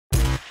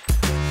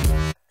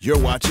You're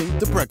watching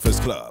The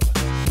Breakfast Club.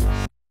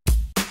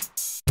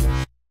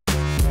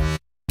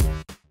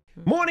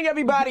 Morning,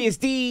 everybody. It's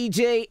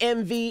DJ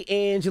MV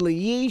Angela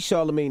Yee,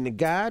 Charlamagne the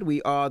God.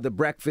 We are The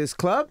Breakfast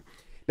Club.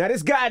 Now,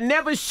 this guy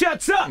never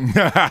shuts up.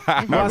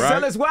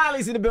 Marcellus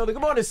Wiley's in the building.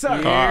 Good morning, sir.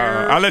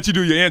 I'll let you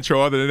do your intro.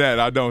 Other than that,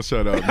 I don't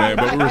shut up, man.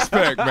 But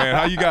respect, man.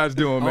 How you guys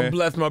doing, man? I'm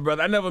blessed, my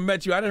brother. I never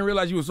met you. I didn't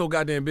realize you were so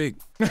goddamn big.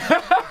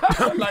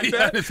 Like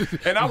that.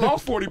 And I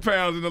lost 40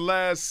 pounds in the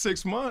last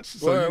 6 months.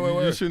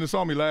 So you shouldn't have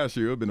saw me last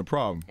year. It would have been a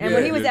problem. And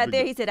when he was out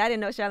there, he said, I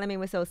didn't know Charlamagne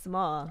was so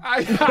small. I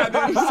didn't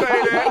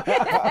say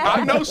that.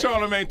 I know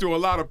Charlamagne through a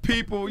lot of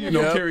people. You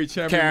know, Carrie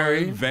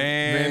Chamberlain,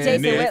 Van,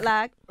 Jason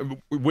Nick.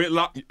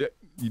 Whitlock.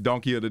 You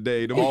donkey of the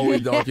day. Always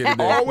donkey of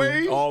the day.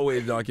 Always?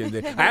 Always donkey of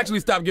the day. I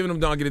actually stopped giving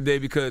him donkey of the day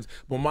because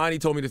Bomani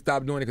told me to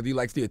stop doing it because he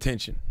likes the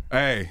attention.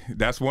 Hey,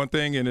 that's one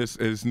thing in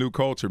this new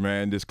culture,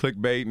 man. This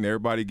clickbait and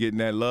everybody getting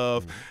that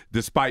love.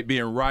 Despite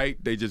being right,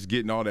 they just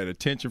getting all that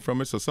attention from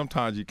it. So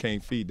sometimes you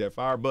can't feed that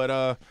fire.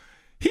 But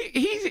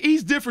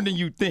he's different than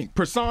you think.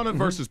 Persona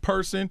versus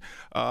person.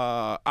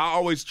 I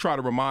always try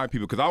to remind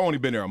people because I've only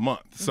been there a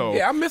month. So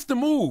yeah, I missed the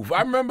move.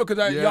 I remember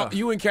because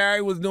you and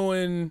Carrie was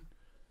doing.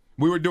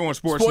 We were doing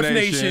Sports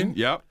Nation.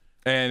 Yep.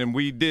 And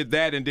we did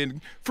that, and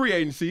then free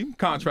agency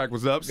contract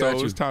was up, so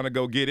it was time to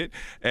go get it.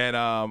 And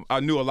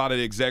I knew a lot of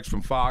the execs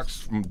from Fox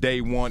from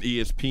day one,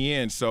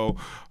 ESPN. So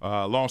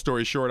long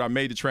story short, I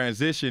made the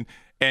transition,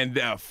 and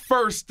the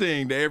first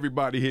thing that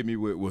everybody hit me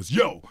with was,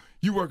 yo,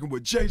 you working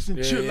with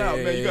Jason? Chill out,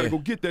 man. You got to go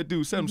get that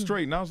dude, set him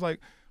straight. And I was like,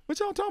 what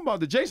y'all talking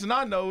about? The Jason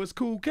I know is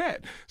cool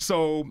cat.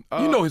 So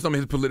you know some of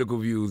his political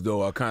views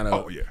though are kind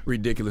of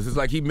ridiculous. It's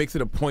like he makes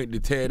it a point to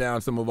tear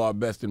down some of our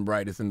best and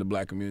brightest in the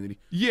black community.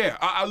 Yeah,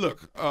 I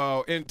look,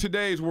 in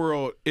today's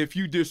world, if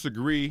you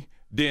disagree,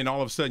 then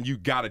all of a sudden you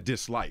got to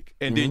dislike,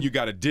 and then you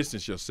got to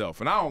distance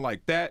yourself. And I don't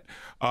like that.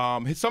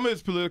 Some of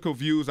his political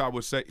views, I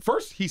would say,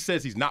 first, he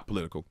says he's not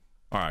political.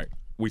 All right.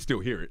 We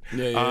still hear it.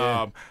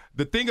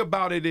 The thing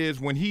about it is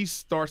when he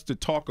starts to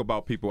talk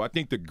about people, I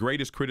think the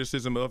greatest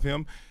criticism of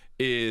him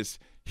is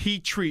he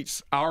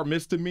treats our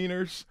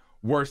misdemeanors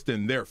worse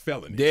than their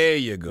felonies. There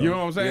you go. You know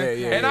what I'm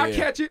saying? Yeah, I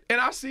catch it, and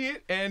I see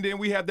it, and then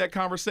we have that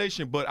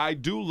conversation. But I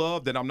do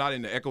love that I'm not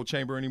in the echo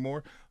chamber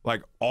anymore,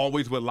 like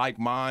always with like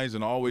minds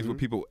and always with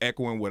people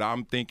echoing what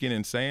I'm thinking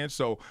and saying.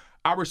 So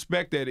I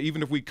respect that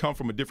even if we come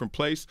from a different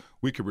place,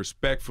 we can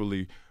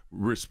respectfully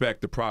respect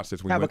the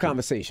process. Have a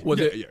conversation.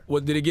 Did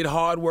it get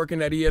hard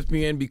working at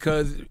ESPN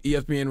because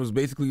ESPN was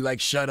basically like,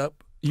 shut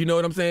up? You know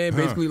what I'm saying?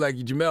 Basically, like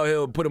Jamel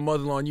Hill put a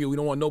muzzle on you. We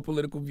don't want no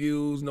political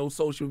views, no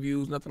social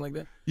views, nothing like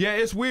that. Yeah,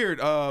 it's weird.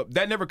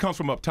 That never comes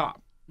from up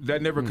top.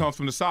 That never comes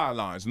from the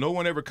sidelines. No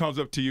one ever comes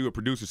up to you, a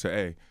producer, say,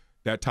 hey,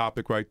 that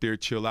topic right there,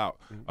 chill out.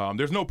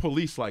 There's no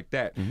police like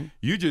that.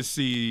 You just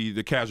see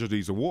the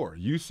casualties of war.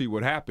 You see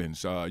what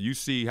happens. You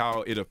see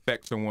how it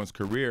affects someone's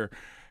career.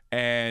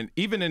 And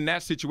even in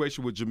that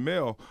situation with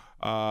Jamel,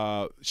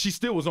 she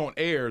still was on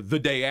air the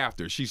day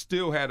after. She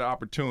still had an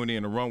opportunity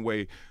in the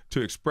runway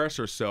to express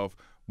herself.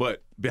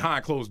 But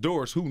behind closed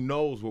doors, who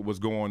knows what was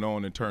going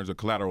on in terms of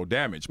collateral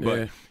damage?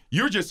 But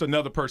you're just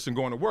another person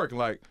going to work.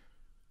 Like,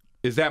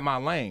 is that my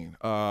lane?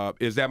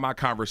 Is that my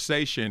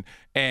conversation?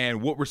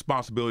 And what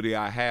responsibility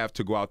I have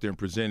to go out there and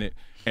present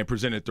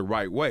it the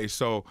right way?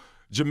 So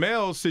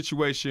Jamel's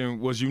situation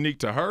was unique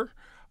to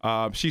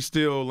her. She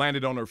still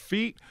landed on her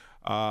feet.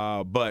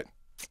 But,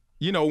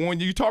 you know, when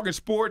you're talking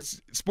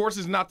sports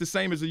is not the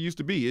same as it used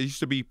to be. It used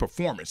to be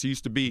performance. It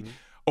used to be,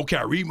 okay,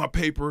 I read my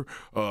paper,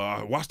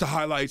 watch the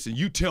highlights, and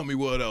you tell me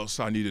what else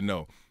I need to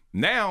know.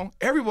 Now,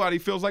 everybody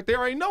feels like they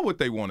already know what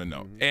they want to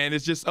know. And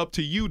it's just up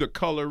to you to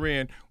color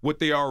in what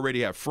they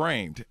already have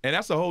framed. And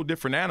that's a whole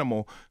different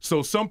animal.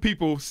 So some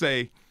people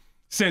say,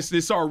 since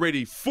it's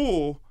already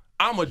full,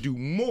 I'm going to do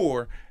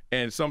more.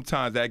 And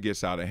sometimes that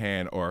gets out of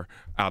hand or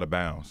out of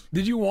bounds.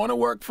 Did you want to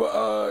work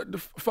for the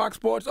Fox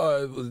Sports,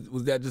 or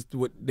was that just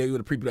what they were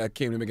the people that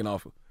came to make an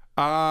offer?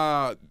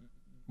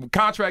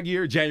 Contract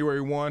year,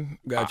 January 1.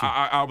 Got you.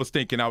 I was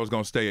thinking I was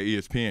going to stay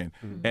at ESPN.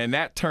 And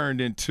that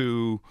turned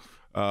into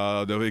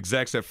the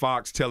execs at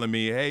Fox telling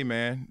me, hey,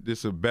 man, this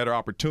is a better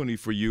opportunity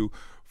for you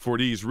for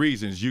these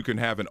reasons. You can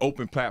have an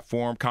open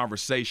platform,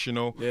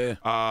 conversational.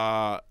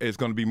 It's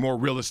going to be more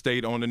real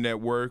estate on the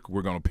network.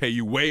 We're going to pay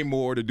you way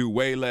more to do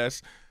way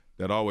less.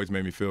 That always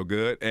made me feel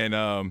good. And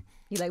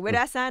you're like, where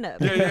did I sign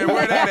up? Yeah,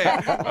 where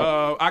that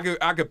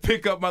at? I could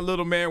pick up my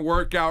little man,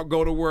 work out,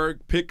 go to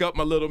work, pick up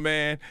my little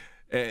man.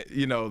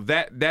 You know,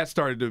 that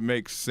started to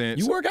make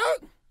sense. You work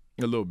out?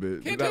 A little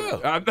bit. Can't tell.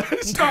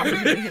 Stop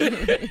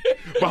it.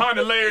 Behind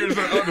the layers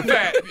of the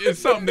fat, it's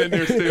something in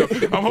there still.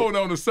 I'm holding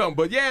on to something.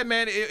 But, yeah,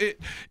 man,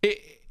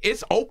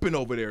 it's open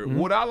over there.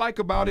 What I like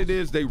about it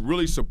is they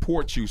really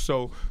support you.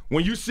 So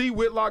when you see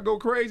Whitlock go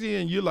crazy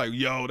and you're like,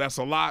 yo, that's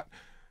a lot,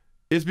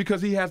 it's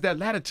because he has that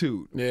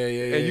latitude.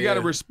 And you got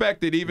to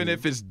respect it even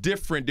if it's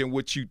different than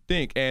what you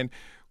think. And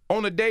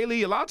on a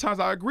daily, a lot of times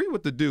I agree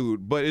with the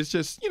dude, but it's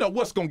just,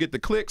 what's going to get the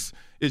clicks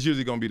is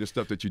usually going to be the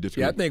stuff that you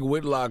disagree. Yeah, I think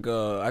Whitlock,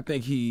 I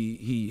think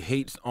he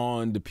hates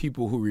on the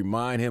people who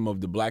remind him of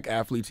the black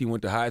athletes he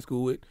went to high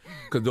school with,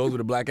 because those were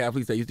the black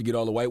athletes that used to get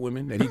all the white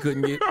women that he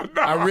couldn't get.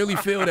 I really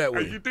feel that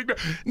way. You think that?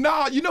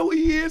 No, you know who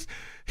he is?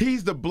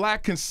 He's the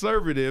black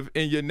conservative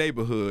in your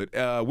neighborhood.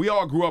 We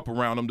all grew up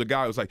around him. The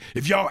guy was like,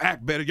 if y'all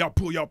act better, y'all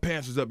pull your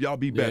pants up, y'all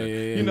be better.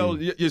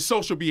 Your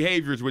social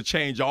behaviors would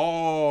change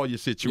all your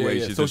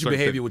situations. Social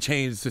behavior would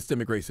change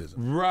systemic racism.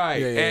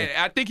 Right. And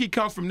I think he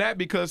comes from that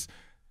because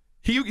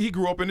he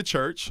grew up in the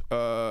church,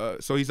 so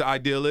he's an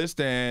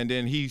idealist, and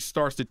then he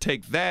starts to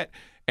take that,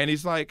 and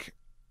he's like,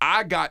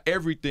 I got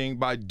everything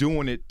by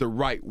doing it the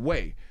right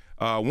way.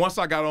 Once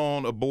I got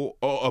on a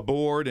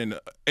board and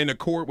in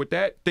accord with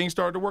that, things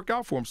started to work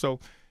out for him. So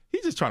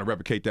he's just trying to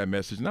replicate that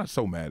message. Not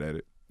so mad at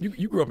it.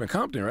 You grew up in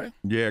Compton, right?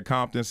 Yeah,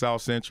 Compton,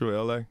 South Central,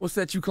 L.A. What's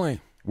that you claim?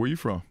 Where you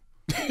from?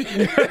 You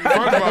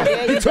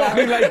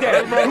talking like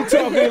that? You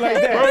talking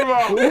like that? First of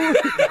all, wait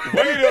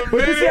a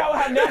minute. You see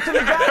how naturally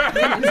got?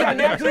 You see how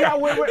naturally I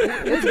went?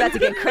 It's about to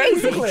get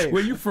crazy.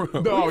 Where you from?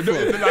 No,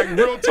 like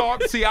real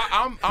talk. See,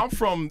 I'm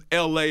from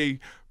L.A.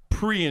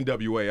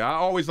 pre-NWA. I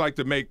always like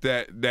to make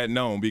that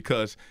known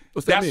because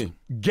what's that mean?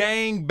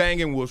 Gang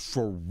banging was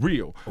for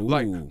real. Ooh.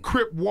 Like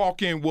Crip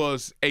walking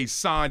was a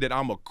sign that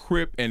I'm a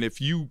Crip, and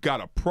if you got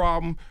a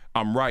problem,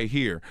 I'm right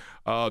here.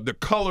 The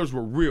colors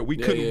were real. We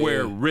couldn't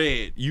wear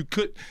red. You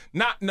could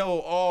not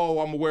know,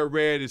 I'm gonna wear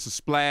red. It's a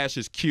splash.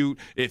 It's cute.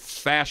 It's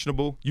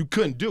fashionable. You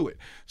couldn't do it.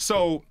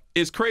 So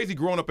it's crazy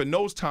growing up in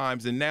those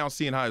times and now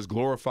seeing how it's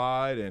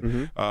glorified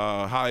and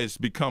how it's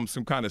become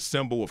some kind of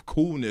symbol of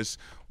coolness.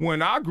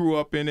 When I grew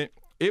up in it,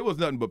 it was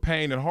nothing but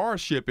pain and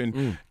hardship,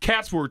 and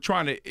cats were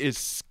trying to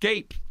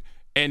escape,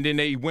 and then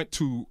they went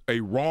to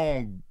a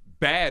wrong,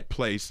 bad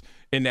place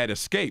in that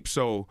escape.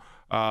 So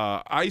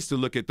I used to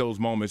look at those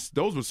moments.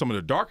 Those were some of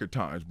the darker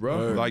times,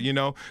 bro. Like,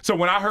 So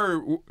when I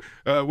heard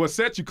what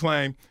set you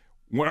claim,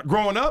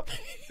 growing up,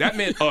 that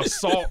meant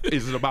assault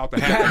is about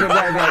to happen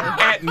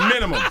at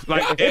minimum.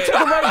 Like It took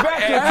him right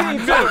back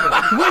to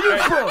minimum. Where you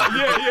from?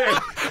 Yeah.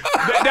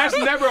 That's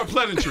never a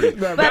pleasantry.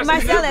 But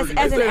Marcellus,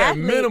 as an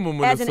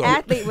assault.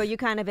 athlete, were you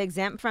kind of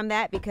exempt from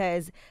that?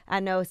 Because I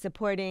know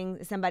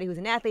supporting somebody who's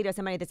an athlete or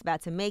somebody that's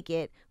about to make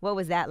it, what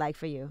was that like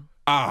for you?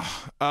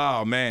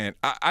 Oh man.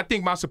 I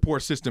think my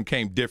support system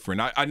came different.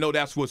 I know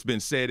that's what's been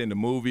said in the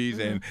movies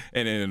and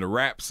in the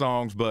rap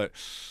songs, but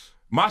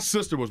my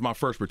sister was my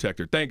first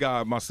protector. Thank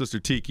God my sister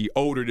Tiki,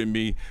 older than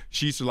me,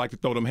 she used to like to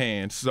throw them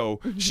hands. So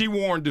she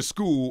warned the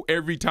school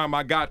every time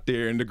I got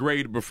there in the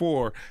grade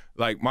before,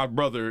 like, my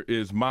brother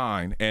is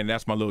mine, and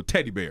that's my little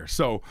teddy bear.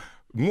 So,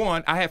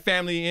 one, I have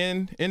family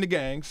in the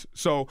gangs.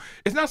 So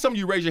it's not something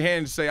you raise your hand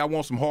and say, I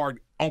want some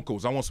hard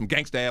uncles. I want some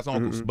gangsta-ass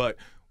uncles. But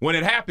when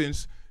it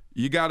happens,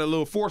 you got a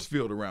little force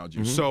field around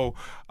you. So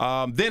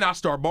then I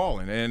start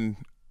balling, and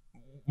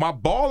my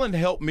balling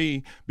helped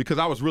me because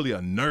I was really a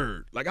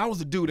nerd. Like, I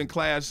was a dude in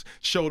class,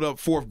 showed up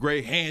 4th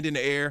grade, hand in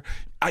the air.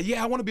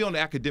 I want to be on the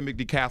academic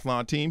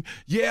decathlon team.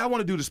 Yeah, I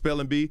want to do the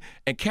spelling bee.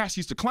 And cats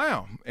used to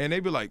clown. And they'd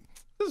be like,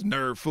 this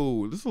nerd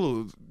fool, this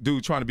little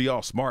dude trying to be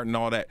all smart and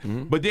all that.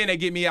 But then they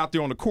get me out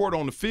there on the court,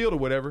 on the field or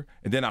whatever,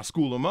 and then I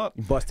school them up.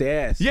 You bust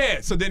their ass.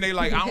 Yeah, so then they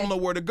like, I don't know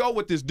where to go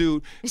with this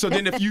dude. So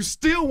then if you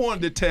still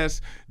wanted to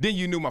test, then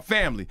you knew my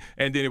family,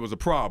 and then it was a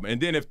problem.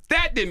 And then if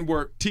that didn't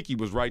work, Tiki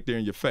was right there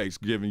in your face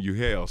giving you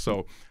hell.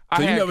 So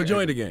you never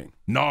joined the gang?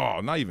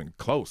 No, not even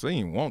close. I didn't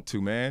even want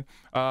to, man.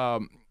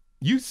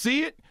 You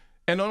see it,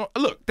 and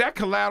look, that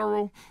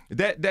collateral,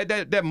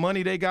 that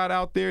money they got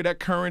out there, that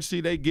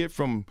currency they get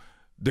from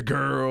the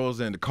girls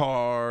and the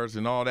cars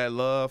and all that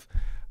love.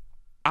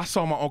 I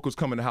saw my uncles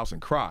come in the house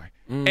and cry.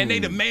 And they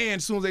demand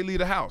as soon as they leave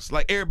the house.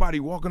 Like, everybody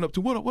walking up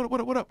to, what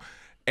up?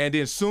 And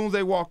then as soon as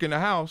they walk in the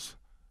house,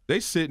 they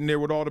sitting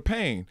there with all the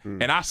pain.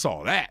 And I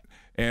saw that.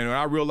 And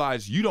I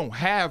realized you don't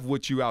have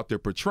what you out there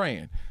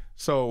portraying.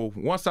 So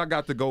once I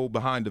got to go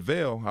behind the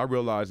veil, I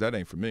realized that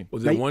ain't for me.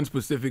 Was there one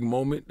specific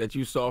moment that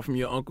you saw from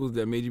your uncles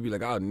that made you be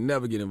like, I'll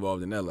never get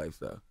involved in that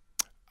lifestyle?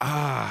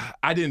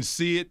 I didn't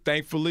see it,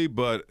 thankfully,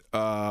 but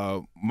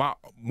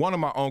one of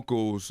my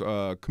uncles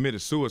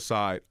committed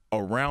suicide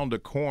around the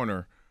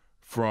corner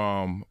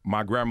from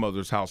my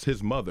grandmother's house,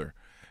 his mother,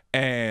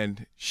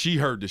 and she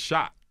heard the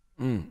shot.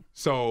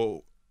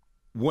 So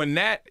when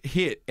that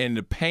hit and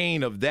the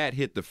pain of that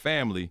hit the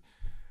family,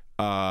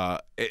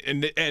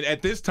 and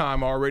at this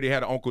time I already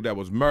had an uncle that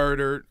was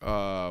murdered,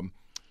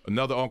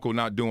 another uncle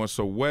not doing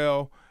so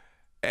well.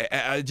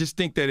 I just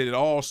think that it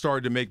all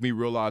started to make me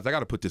realize I got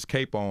to put this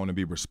cape on and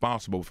be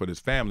responsible for this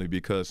family,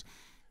 because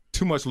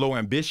too much low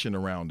ambition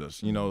around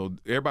us.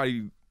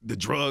 Everybody, the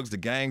drugs, the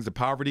gangs, the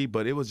poverty,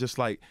 but it was just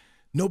like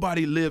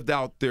nobody lived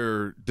out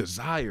their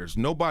desires.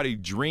 Nobody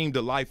dreamed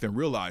a life and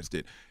realized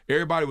it.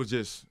 Everybody was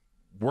just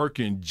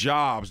working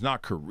jobs,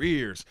 not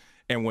careers.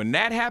 And when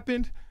that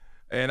happened,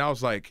 and I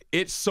was like,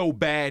 it's so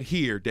bad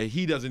here that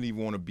he doesn't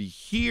even want to be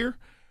here.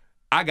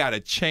 I got to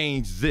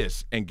change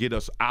this and get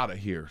us out of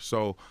here.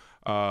 So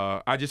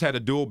I just had a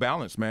dual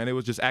balance, man. It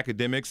was just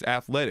academics,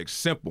 athletics,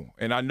 simple.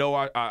 And I know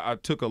I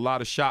took a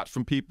lot of shots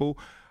from people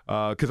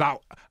because I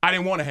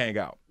didn't want to hang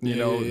out. You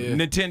know,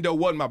 Nintendo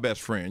wasn't my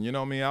best friend. You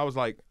know what I mean? I was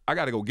like, I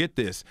got to go get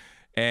this.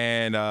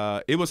 And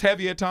it was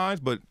heavy at times,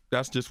 but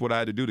that's just what I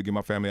had to do to get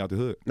my family out the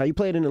hood. Now, you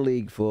played in the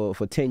league for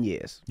 10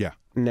 years. Yeah.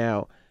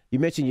 Now, you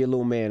mentioned your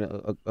little man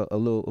a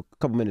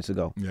couple minutes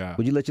ago. Yeah.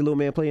 Would you let your little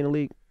man play in the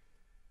league?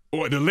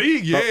 Or the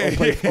league, yeah.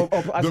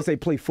 I should say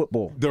play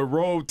football. The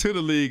road to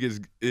the league is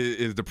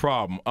the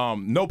problem.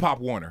 No Pop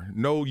Warner,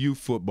 no youth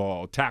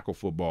football, tackle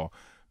football.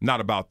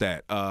 Not about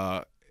that.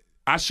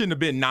 I shouldn't have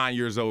been 9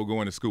 years old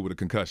going to school with a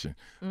concussion,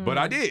 but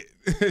I did.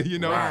 You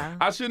know, Wow.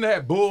 I shouldn't have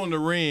had bull in the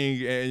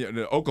ring and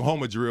the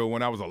Oklahoma drill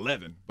when I was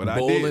 11, but I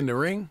did. Bull in the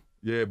ring?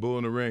 Yeah, bull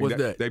in the ring. What's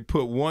that? They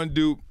put one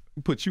dude.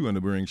 Put you in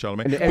the ring,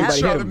 Charlamagne. And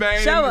everybody hit him.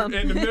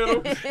 Charlamagne in the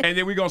middle, and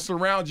then we're gonna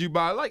surround you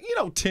by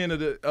 10 of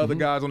the other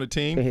guys on the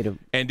team. They hit him.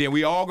 And then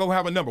we all go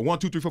have a number 1,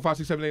 2, 3, 4, 5,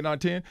 6, 7, 8, 9,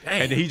 10.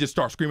 And then he just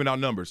starts screaming out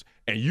numbers,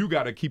 and you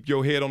got to keep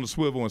your head on the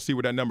swivel and see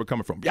where that number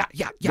coming from. Yeah.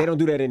 They don't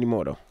do that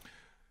anymore, though.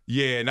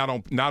 Yeah, not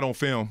on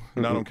film,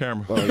 not on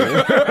camera. Oh,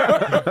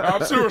 yeah.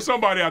 I'm sure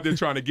somebody out there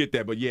trying to get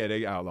that, but yeah,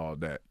 they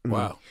outlawed that.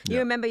 Wow. You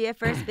remember your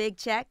first big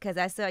check? Because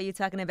I saw you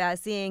talking about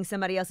seeing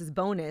somebody else's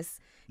bonus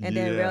and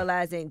then Yeah.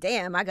 realizing,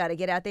 damn, I got to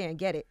get out there and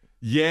get it.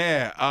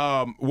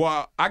 Yeah.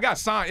 Well, I got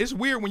signed. It's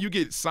weird when you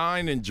get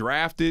signed and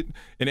drafted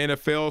in the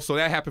NFL. So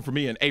that happened for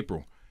me in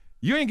April.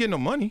 You ain't getting no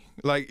money.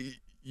 Like,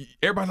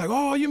 everybody's like,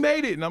 oh, you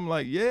made it. And I'm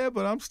like, yeah,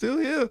 but I'm still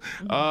here.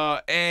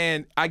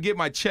 And I get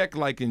my check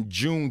like in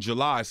June,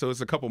 July. So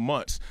it's a couple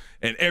months.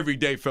 And every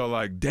day felt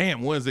like,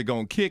 damn, when's it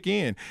going to kick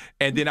in?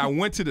 And then I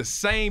went to the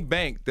same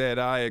bank that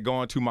I had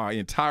gone to my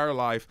entire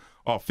life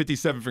off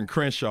 57th and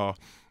Crenshaw.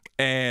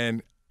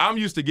 And I'm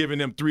used to giving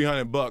them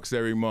 $300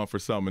 every month for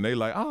something. They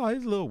like, oh,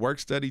 it's a little work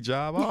study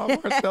job. Oh,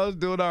 Marcellus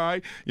doing all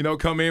right. You know,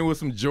 come in with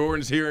some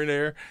Jordans here and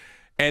there.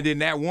 And then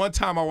that one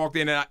time I walked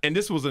in, and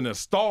this was an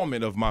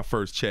installment of my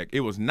first check.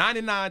 It was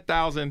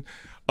 $99,000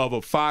 of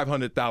a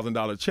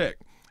 $500,000 check.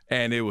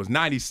 And it was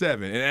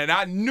 97. And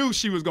I knew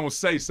she was going to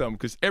say something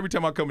because every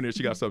time I come in there,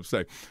 she got something to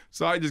say.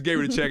 So I just gave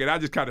her the check, and I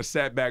just kind of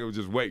sat back and was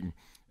just waiting.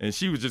 And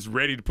she was just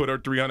ready to put her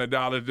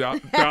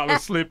 $300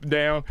 slip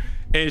down.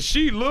 And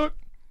she looked.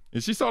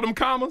 And she saw them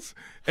commas,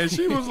 and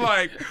she was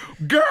like,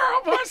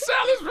 girl,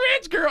 Marcellus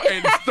rich, girl,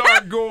 and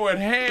start going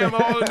ham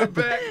all in the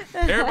back.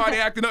 Everybody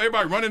acting up,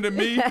 everybody running to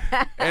me.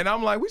 And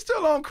I'm like, we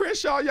still on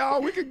Crenshaw,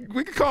 y'all. We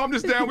can calm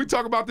this down. We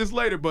talk about this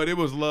later. But it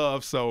was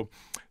love. So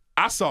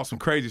I saw some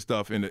crazy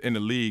stuff in the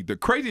league. The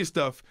craziest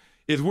stuff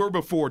is we're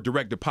before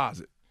direct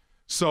deposit.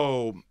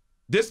 So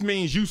this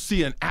means you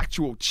see an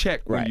actual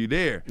check when you're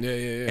there.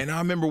 Yeah. And I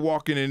remember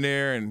walking in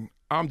there, and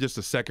I'm just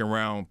a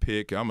second-round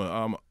pick.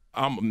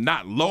 I'm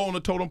not low on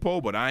the totem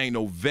pole, but I ain't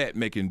no vet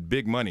making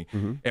big money.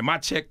 And my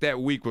check that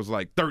week was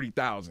like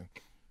 $30,000.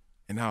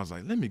 And I was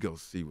like, let me go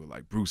see what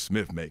like Bruce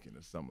Smith making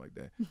or something like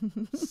that.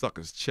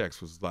 Sucker's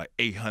checks was like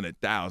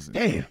 $800,000.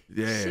 Damn.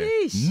 Yeah.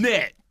 Sheesh.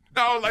 Net.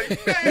 I was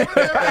like, damn, man.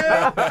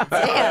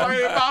 I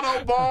ain't about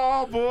no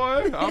ball,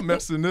 boy. I'm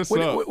messing this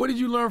up. What did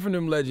you learn from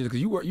them legends?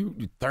 Because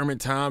you Thurman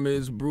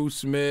Thomas, Bruce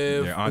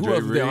Smith. Yeah, Who Andre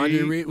else was there? Andre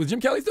Reed. Reed. Was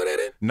Jim Kelly still there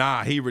then?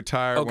 Nah, he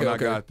retired when I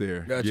got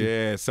there. Gotcha.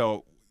 Yeah,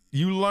 so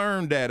you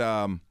learn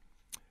that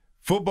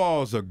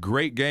football is a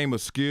great game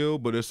of skill,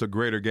 but it's a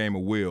greater game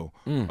of will.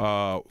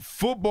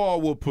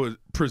 Football will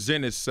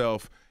present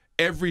itself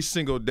every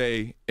single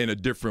day in a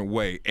different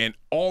way, and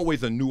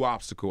always a new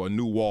obstacle, a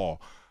new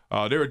wall.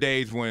 There were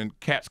days when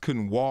cats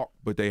couldn't walk,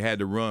 but they had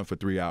to run for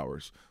 3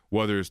 hours.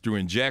 Whether it's through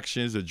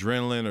injections,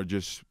 adrenaline, or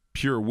just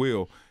pure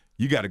will,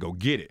 you got to go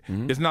get it.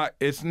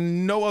 It's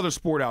no other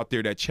sport out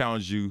there that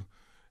challenges you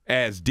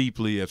as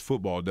deeply as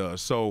football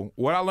does. So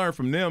what I learned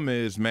from them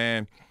is,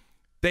 man,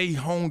 they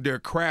honed their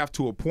craft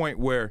to a point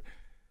where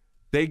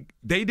they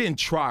didn't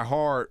try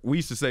hard. We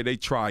used to say they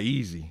try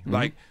easy.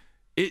 Like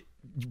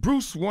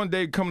Bruce one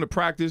day come to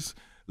practice,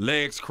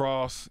 legs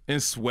crossed, in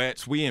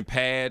sweats, we in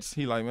pads.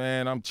 He like,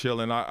 man, I'm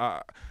chilling.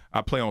 I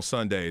play on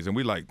Sundays. And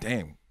we like,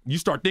 damn, you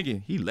start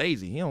thinking he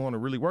lazy. He don't want to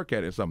really work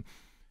at it or something.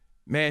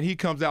 Man, he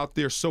comes out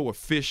there so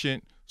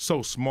efficient,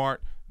 so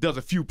smart, does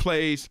a few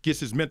plays,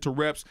 gets his mental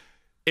reps.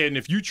 And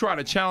if you try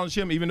to challenge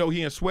him, even though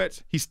he in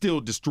sweats, he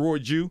still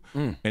destroyed you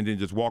and then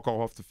just walk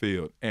off the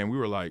field. And we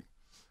were like,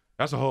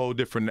 that's a whole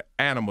different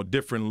animal,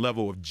 different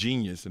level of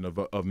genius and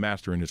of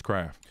mastering his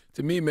craft.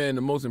 To me, man,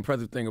 the most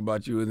impressive thing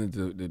about you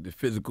isn't the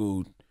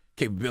physical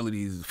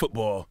capabilities of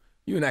football.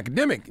 You're an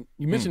academic.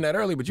 You mentioned that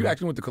earlier, but you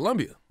actually went to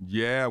Columbia.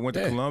 Yeah, I went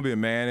to Columbia,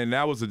 man, and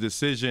that was a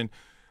decision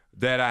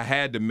that I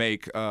had to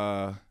make.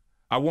 I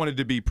wanted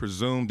to be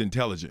presumed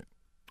intelligent.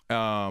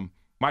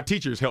 My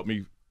teachers helped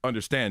me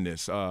understand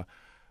this.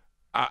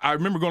 I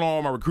remember going on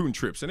all my recruiting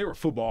trips, and they were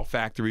football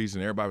factories,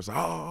 and everybody was like,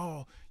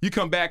 oh, you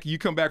come back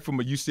from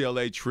a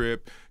UCLA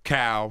trip,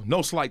 Cal,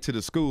 no slight to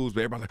the schools, but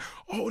everybody's like,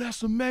 oh,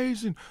 that's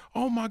amazing.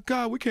 Oh, my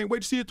God, we can't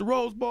wait to see it at the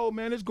Rose Bowl,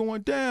 man. It's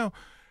going down.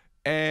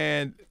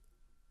 And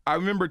I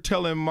remember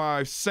telling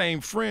my same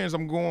friends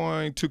I'm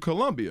going to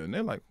Columbia, and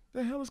they're like,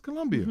 the hell is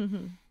Columbia?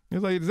 He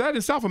was like, is that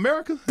in South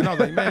America? And I was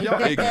like, man,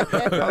 y'all ignorant.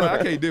 I was like,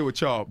 I can't deal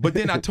with y'all. But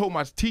then I told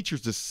my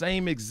teachers the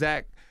same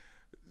exact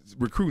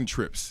recruiting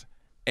trips,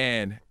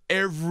 and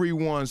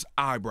everyone's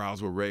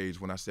eyebrows were raised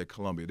when I said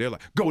Columbia. They're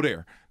like, go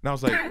there. And I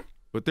was like,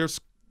 but their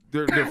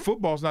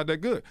football's not that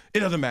good. It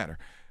doesn't matter.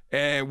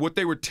 And what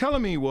they were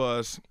telling me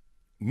was,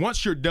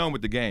 once you're done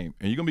with the game,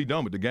 and you're going to be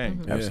done with the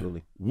game.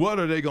 Absolutely. What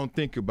are they going to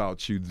think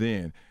about you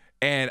then?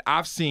 And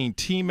I've seen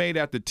teammate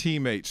after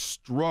teammate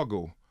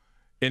struggle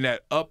in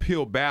that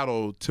uphill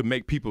battle to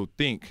make people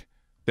think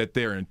that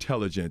they're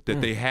intelligent,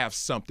 that they have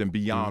something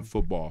beyond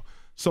football.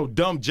 So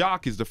dumb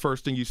jock is the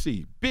first thing you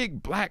see.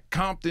 Big black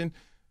Compton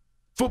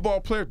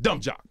football player, dumb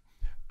jock.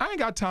 I ain't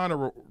got time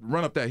to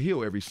run up that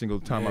hill every single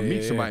time I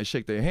meet somebody and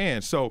shake their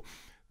hand. So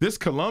this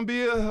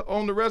Columbia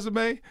on the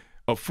resume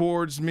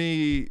affords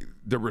me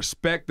the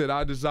respect that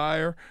I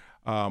desire.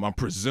 I'm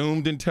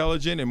presumed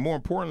intelligent, and more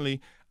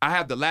importantly, I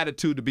have the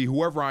latitude to be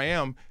whoever I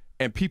am,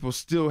 and people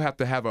still have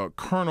to have a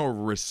kernel of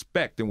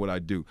respect in what I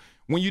do.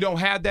 When you don't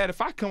have that, if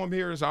I come up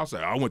here and I'll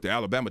say, I went to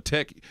Alabama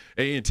Tech,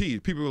 A&T,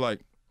 people are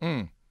like,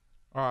 all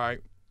right.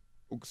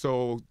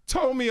 So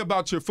tell me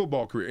about your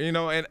football career,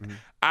 and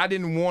I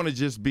didn't want to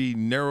just be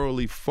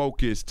narrowly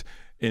focused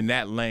in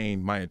that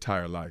lane my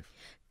entire life.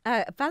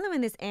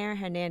 Following this Aaron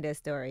Hernandez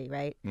story,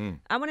 right?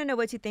 I want to know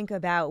what you think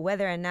about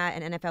whether or not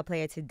an NFL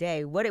player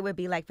today, what it would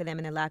be like for them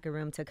in the locker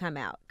room to come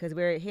out. Because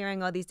we're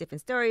hearing all these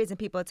different stories and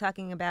people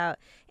talking about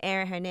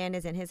Aaron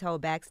Hernandez and his whole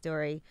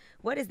backstory.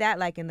 What is that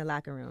like in the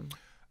locker room?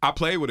 I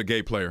played with a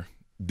gay player.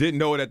 Didn't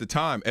know it at the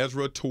time,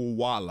 Ezra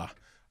Tuwala.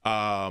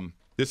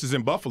 This is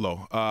in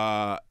Buffalo.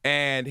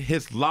 And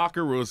his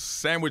locker was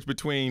sandwiched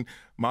between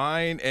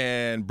mine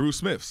and Bruce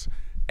Smith's.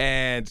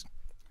 And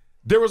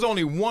there was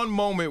only one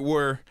moment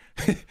where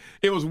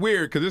it was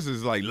weird because this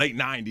is like late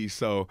 90s,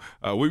 so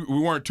we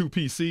weren't too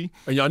PC.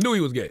 And y'all knew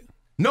he was gay?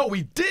 No,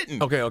 we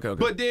didn't. Okay.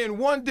 But then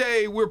one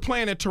day we're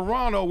playing in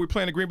Toronto. We're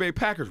playing the Green Bay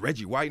Packers,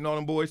 Reggie White and all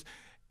them boys.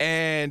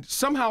 And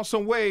somehow,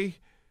 some way,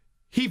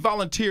 he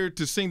volunteered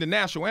to sing the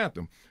national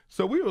anthem.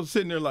 So we were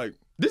sitting there like,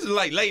 this is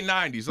like late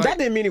 90s. Like, That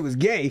didn't mean he was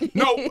gay.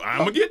 no, I'm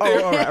going to get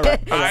there. all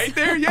right. I ain't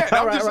there yet.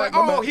 I'm just like,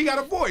 go back. he got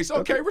a voice.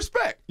 Okay,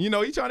 respect. He's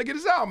trying to get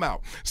his album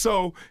out.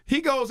 So he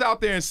goes out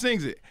there and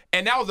sings it.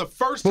 And that was the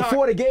first time.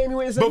 Before the game, you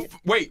went and sang it?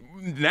 Wait,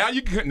 now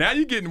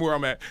you're getting where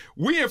I'm at.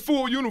 We in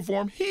full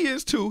uniform. He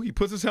is too. He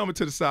puts his helmet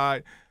to the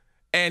side,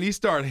 and he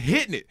started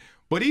hitting it.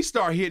 But he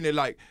started hitting it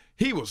like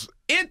he was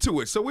into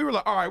it. So we were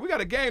like, all right, we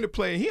got a game to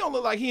play. And he don't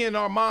look like he in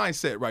our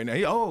mindset right now.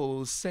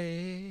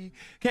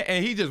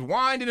 And he just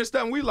winding and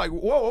stuff. And we like,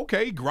 whoa,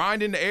 okay,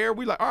 grinding the air.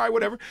 We like, all right,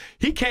 whatever.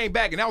 He came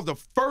back, and that was the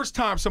first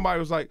time somebody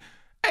was like,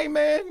 hey,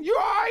 man, you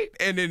all right?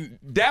 And then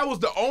that was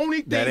the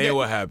only thing. That ain't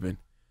what happened.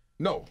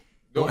 No.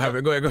 What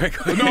happened? Go ahead.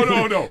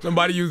 No.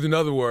 Somebody used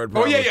another word.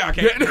 Probably. Oh, yeah, I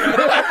can't.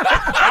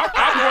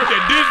 I've worked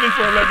at Disney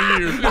for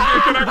 11 years.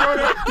 Can I go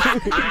there?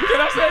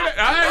 Can I say that?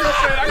 I ain't going to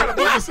say that. I got a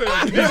book to say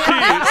these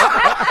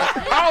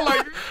kids. I was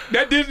like,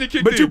 that Disney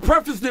kid. But you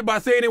prefaced it by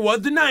saying it was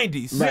the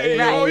 90s. Right.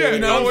 Oh, yeah. You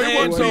know what I'm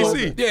it saying?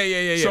 wasn't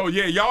PC. Yeah. So,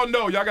 yeah, y'all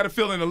know. Y'all got to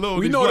fill in a little.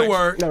 We these know the blanks.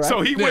 word. Right. So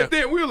he went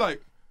there. We were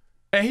like,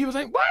 and he was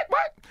like, what?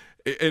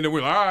 And then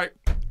we were like, all right,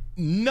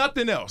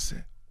 nothing else.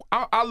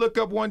 I look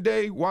up one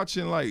day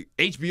watching like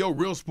HBO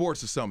Real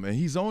Sports or something, and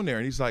he's on there,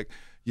 and he's like,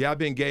 yeah, I've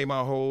been gay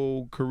my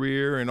whole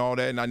career and all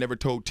that, and I never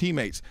told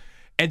teammates.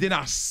 And then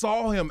I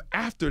saw him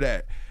after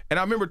that, and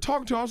I remember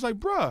talking to him. I was like,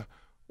 bruh,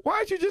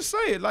 why'd you just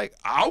say it? Like,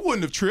 I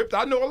wouldn't have tripped.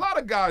 I know a lot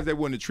of guys that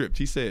wouldn't have tripped.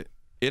 He said,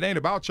 it ain't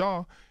about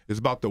y'all. It's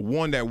about the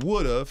one that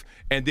would have,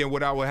 and then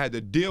what I would have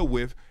to deal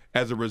with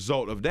as a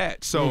result of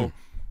that. So,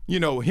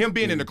 him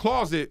being in the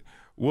closet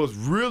was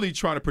really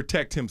trying to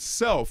protect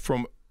himself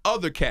from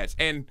other cats.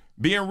 And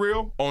being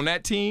real, on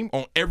that team,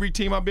 on every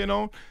team I've been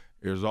on,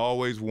 there's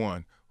always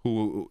one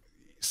who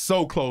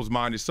so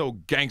close-minded, so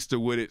gangster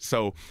with it.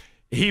 So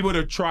he would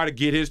have tried to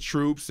get his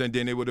troops, and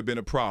then it would have been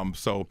a problem.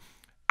 So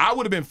I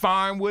would have been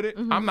fine with it.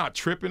 I'm not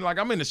tripping. Like,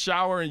 I'm in the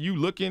shower, and you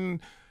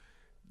looking.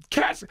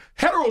 Cats,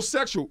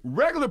 heterosexual,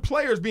 regular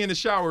players be in the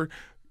shower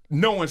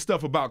knowing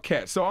stuff about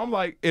cats. So I'm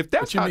like, if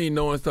that's What you mean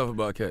knowing stuff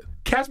about cats?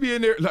 Cats be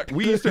in there. Like,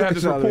 we used to have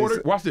this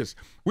reporter. Watch this.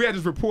 We had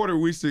this reporter.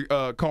 We used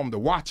to call him the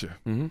Watcher.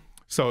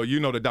 So you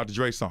know the Dr.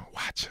 Dre song,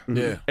 Watcher.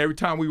 Yeah. Every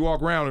time we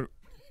walk around,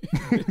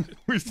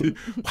 we used to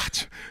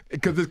watch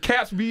because the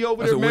cats be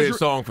over That's there. a weird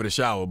song for the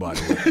shower, by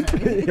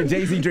the way.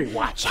 Jay-Z drink.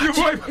 Watch.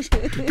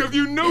 Because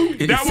you knew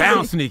It that sounds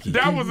was sneaky.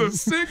 That was a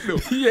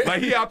signal. Yeah.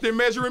 Like he out there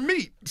measuring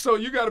meat. So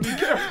you got to be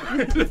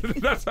careful.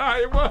 That's how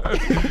it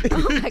was.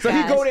 So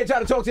he go there and try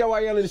to talk to y'all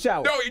while you're in the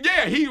shower. No,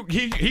 yeah,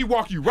 he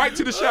walk you right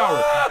to the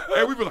shower,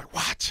 and we were like,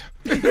 watch.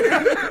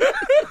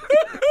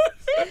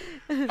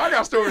 I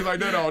got stories like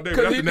that all day.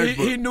 But that's the next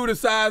book. He knew the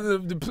size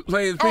of the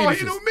players' Oh, penises.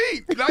 he knew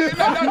meat.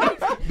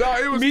 No,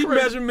 it was Meat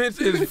crazy. measurements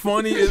is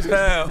funny as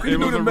hell. He knew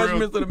was the a real-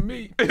 measurements of the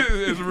meat.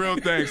 It's a real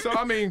thing. So,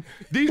 I mean,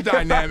 these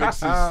dynamics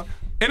is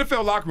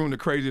NFL locker room, the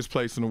craziest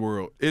place in the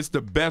world. It's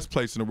the best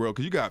place in the world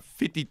because you got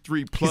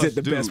 53 plus He's at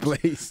the dudes. best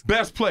place.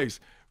 Best place.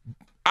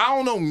 I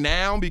don't know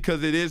now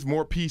because it is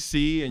more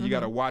PC and you got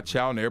to watch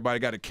out and everybody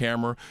got a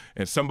camera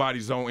and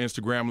somebody's on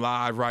Instagram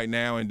Live right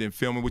now and then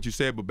filming what you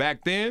said. But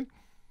back then,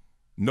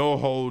 no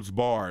holds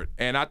barred.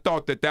 And I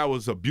thought that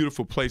was a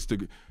beautiful place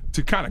to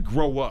kind of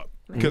grow up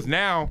because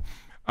now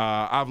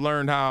I've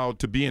learned how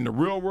to be in the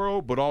real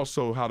world but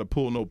also how to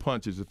pull no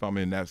punches if I'm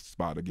in that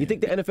spot again. You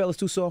think the NFL is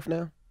too soft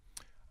now?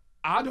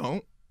 I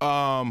don't.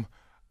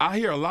 I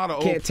hear a lot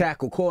of can't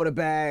tackle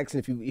quarterbacks,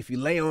 and if you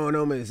lay on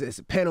them, it's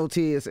a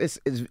penalty.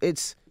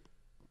 It's.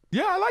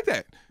 Yeah, I like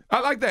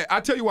that. I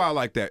tell you why I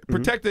like that.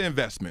 Protect the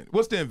investment.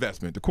 What's the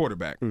investment? The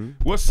quarterback.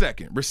 What's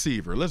second?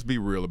 Receiver. Let's be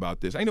real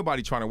about this. Ain't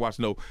nobody trying to watch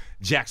no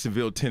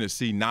Jacksonville,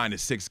 Tennessee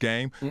 9-6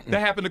 game. That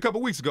happened a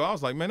couple weeks ago. I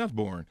was like, man, that's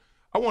boring.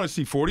 I want to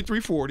see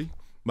 43-40,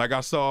 like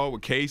I saw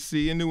with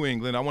KC in New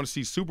England. I want to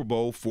see Super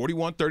Bowl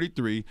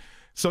 41-33.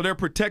 So they're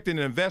protecting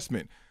the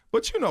investment.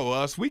 But you know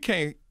us, we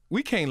can't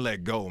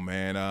let go,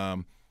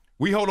 man.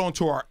 We hold on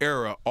to our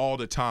era all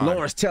the time.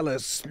 Lawrence Taylor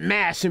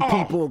smashing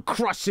people,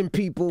 crushing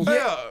people.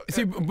 Yeah.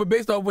 See, but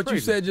based off what you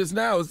said just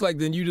now, it's like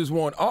then you just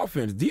want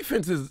offense.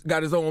 Defense has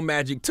got its own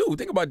magic, too.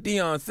 Think about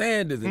Deion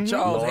Sanders and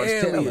Charles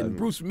Haley and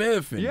Bruce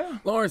Smith and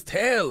Lawrence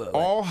Taylor.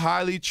 All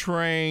highly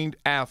trained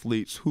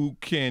athletes who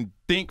can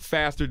think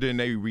faster than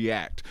they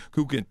react,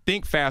 who can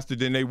think faster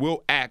than they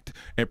will act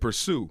and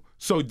pursue.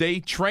 So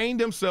they train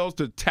themselves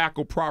to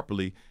tackle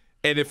properly.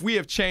 And if we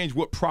have changed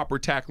what proper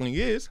tackling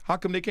is, how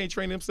come they can't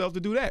train themselves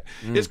to do that?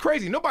 It's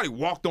crazy. Nobody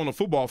walked on a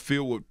football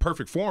field with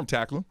perfect form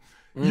tackling.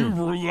 You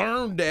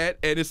learn that,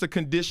 and it's a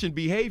conditioned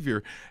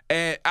behavior.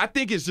 And I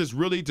think it's just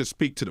really to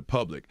speak to the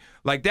public.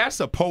 Like, that's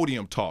a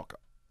podium talk.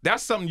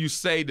 That's something you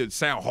say to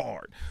sound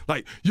hard.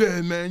 Like,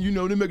 yeah, man, you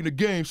know, they're making the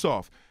game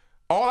soft.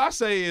 All I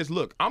say is,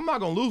 look, I'm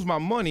not going to lose my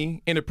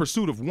money in the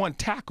pursuit of one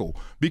tackle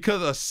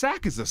because a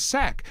sack is a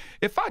sack.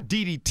 If I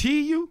DDT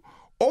you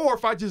or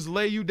if I just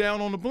lay you down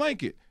on the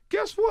blanket,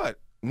 guess what?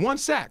 One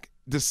sack,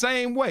 the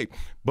same way.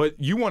 But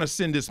you want to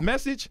send this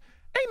message?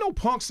 Ain't no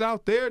punks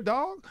out there,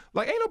 dog.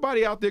 Like, ain't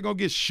nobody out there going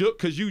to get shook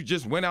because you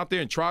just went out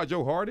there and tried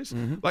your hardest.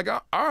 Like,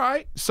 all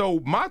right. So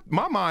my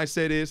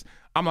mindset is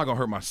I'm not going to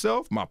hurt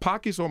myself, my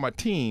pockets, or my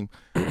team.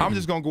 I'm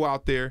just going to go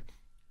out there,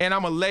 and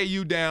I'm going to lay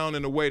you down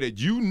in a way that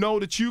you know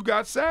that you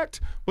got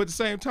sacked, but at the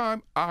same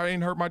time, I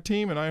ain't hurt my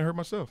team and I ain't hurt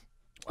myself.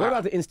 What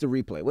about the instant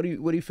replay? What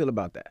do you feel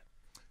about that?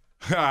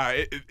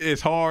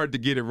 It's hard to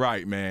get it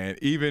right, man,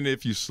 even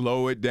if you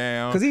slow it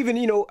down. Because even,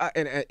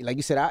 and like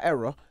you said, our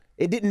era,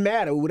 it didn't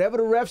matter. Whatever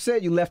the ref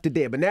said, you left it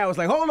there. But now it's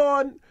like, hold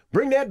on,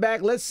 bring that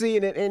back, let's see.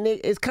 And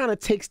it kind of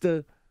takes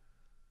the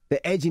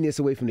edginess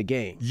away from the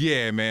game.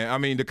 Yeah, man. I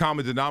mean, the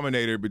common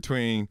denominator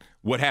between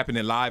what happened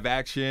in live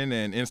action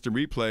and instant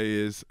replay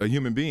is a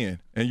human being.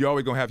 And you're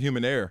always going to have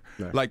human error.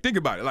 Right. Like, think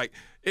about it. Like,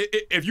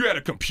 if you had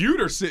a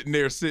computer sitting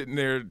there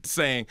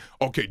saying,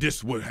 okay, this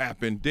is what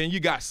happened, then you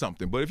got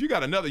something. But if you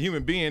got another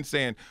human being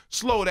saying,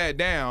 slow that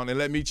down and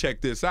let me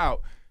check this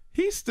out,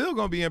 he's still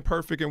going to be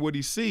imperfect in what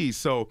he sees.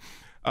 So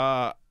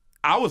I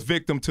was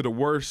victim to the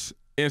worst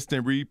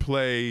instant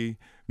replay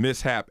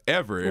mishap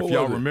ever. If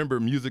y'all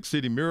remember Music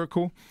City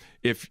Miracle,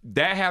 if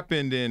that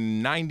happened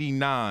in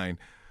 '99,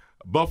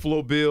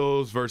 Buffalo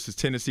Bills versus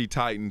Tennessee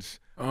Titans.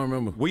 I don't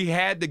remember. We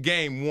had the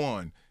game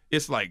won.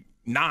 It's like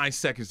 9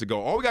 seconds to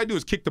go. All we got to do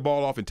is kick the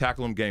ball off and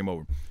tackle them, game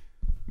over.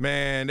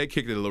 Man, they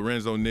kicked it to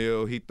Lorenzo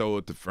Neal. He throw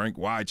it to Frank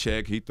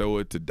Wycheck. He throw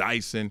it to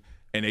Dyson,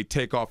 and they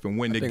take off and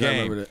win the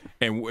game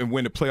and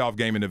win the playoff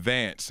game in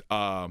advance.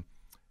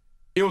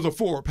 It was a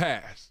forward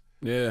pass.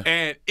 Yeah.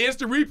 And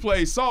instant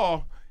replay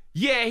saw,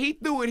 yeah, he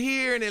threw it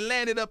here and it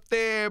landed up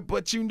there,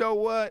 but you know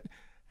what?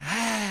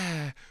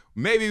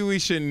 Maybe we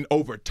shouldn't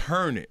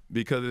overturn it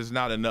because there's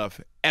not enough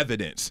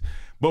evidence.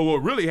 But what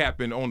really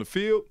happened on the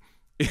field,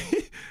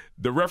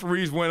 the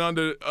referees went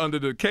under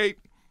the cape,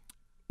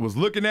 was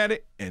looking at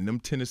it, and them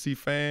Tennessee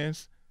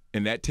fans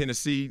and that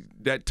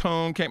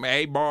tongue came,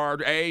 hey,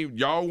 Bard, hey,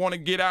 y'all want to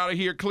get out of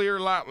here, clear a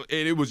lot? And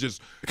it was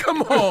just.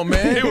 Come on,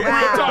 man. It was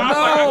real talk.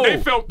 No. Like,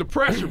 they felt the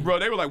pressure, bro.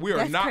 They were like, we are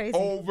That's not crazy.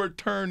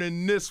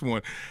 overturning this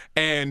one.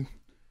 And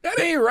that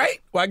ain't right.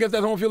 Well, I guess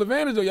that's home field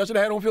advantage, though. Y'all should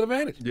have had home field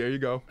advantage. there you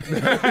go.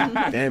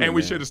 Damn and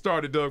we it, should have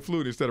started Doug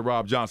Flutie instead of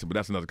Rob Johnson, but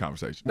that's another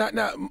conversation.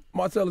 Now,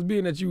 Marcellus,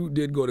 being that you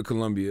did go to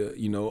Columbia,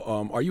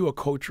 are you a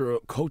cultural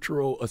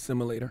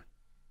assimilator?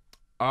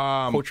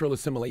 Cultural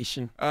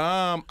assimilation?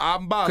 I'm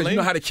Because bilingual. you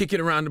know how to kick it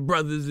around the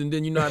brothers, and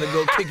then you know how to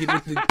go kick it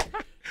with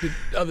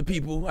the other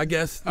people, I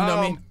guess. You know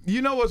what I mean?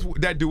 You know what's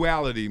that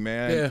duality,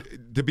 man? Yeah.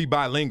 To be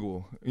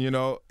bilingual,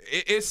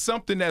 it's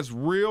something that's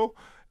real,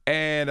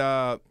 and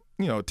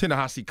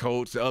Ta-Nehisi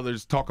Coates,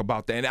 others talk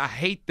about that, and I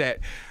hate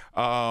that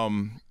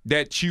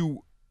that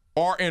you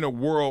are in a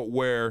world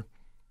where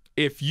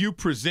if you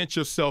present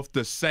yourself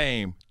the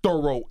same,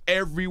 thorough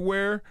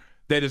everywhere,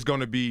 that is going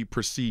to be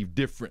perceived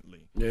differently.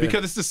 Yeah.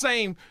 Because it's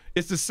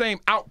the same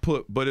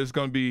output, but it's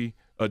going to be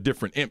a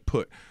different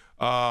input.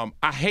 I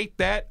hate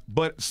that,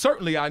 but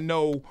certainly I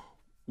know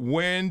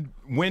when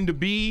to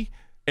be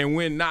and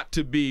when not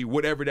to be,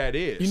 whatever that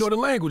is. You know the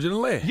language in the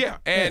land. Yeah,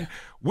 and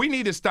we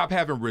need to stop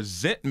having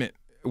resentment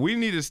we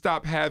need to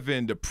stop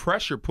having the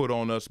pressure put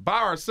on us by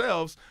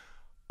ourselves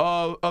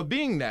of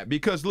being that.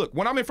 Because look,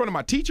 when I'm in front of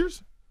my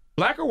teachers,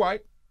 black or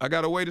white, I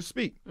got a way to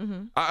speak.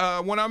 When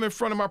I'm in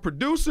front of my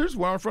producers,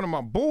 when I'm in front of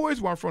my boys,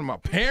 when I'm in front of my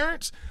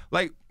parents,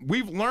 like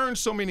we've learned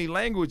so many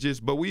languages,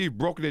 but we've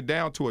broken it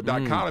down to a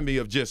dichotomy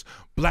of just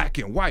black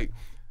and white.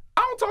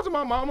 I don't talk to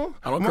my mama.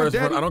 I don't curse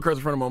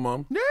in front of my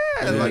mom.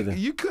 Yeah, like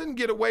you couldn't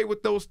get away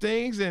with those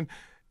things, and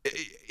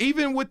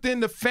even within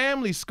the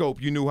family scope,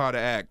 you knew how to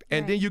act.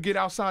 And then you get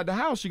outside the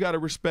house, you got to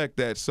respect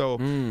that. So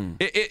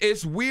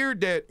it's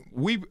weird that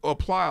we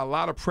apply a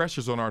lot of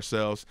pressures on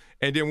ourselves,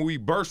 and then when we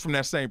burst from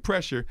that same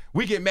pressure,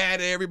 we get mad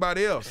at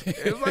everybody else.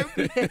 It's like,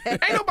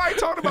 ain't nobody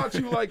talking about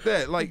you like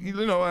that. Like, you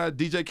know,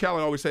 DJ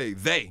Khaled always say,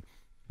 they.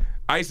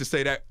 I used to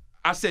say that.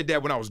 I said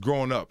that when I was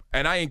growing up,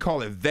 and I ain't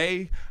call it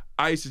they.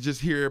 I used to just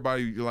hear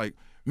everybody like,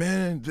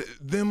 man,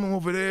 them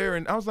over there.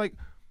 And I was like,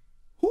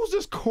 who's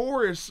this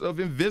chorus of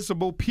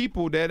invisible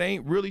people that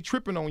ain't really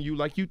tripping on you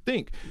like you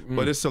think?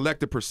 But it's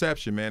selective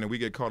perception, man, and we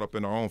get caught up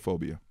in our own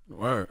phobia.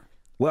 Word.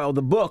 Well,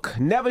 the book,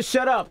 Never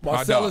Shut Up.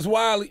 Marcellus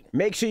Wiley.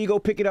 Make sure you go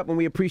pick it up, and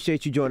we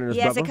appreciate you joining us,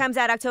 Yes, brother. it comes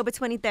out October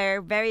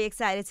 23rd. Very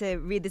excited to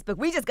read this book.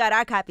 We just got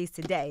our copies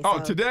today. Oh,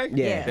 so- today?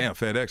 Yeah. Damn,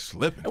 FedEx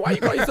slipping. Why you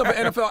call yourself an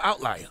NFL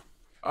outlier?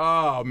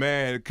 Oh,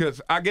 man, because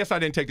I guess I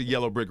didn't take the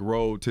yellow brick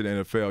road to the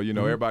NFL. You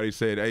know, everybody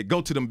said, hey,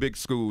 go to them big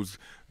schools,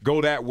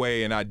 go that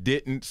way, and I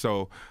didn't.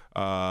 So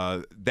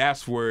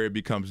that's where it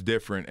becomes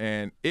different.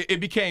 And it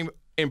became,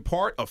 in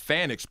part, a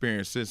fan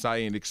experience since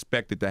I didn't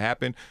expect it to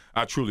happen.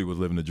 I truly was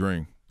living a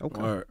dream.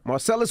 Okay.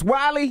 Marcellus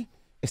Wiley,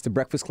 it's the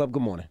Breakfast Club.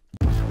 Good morning.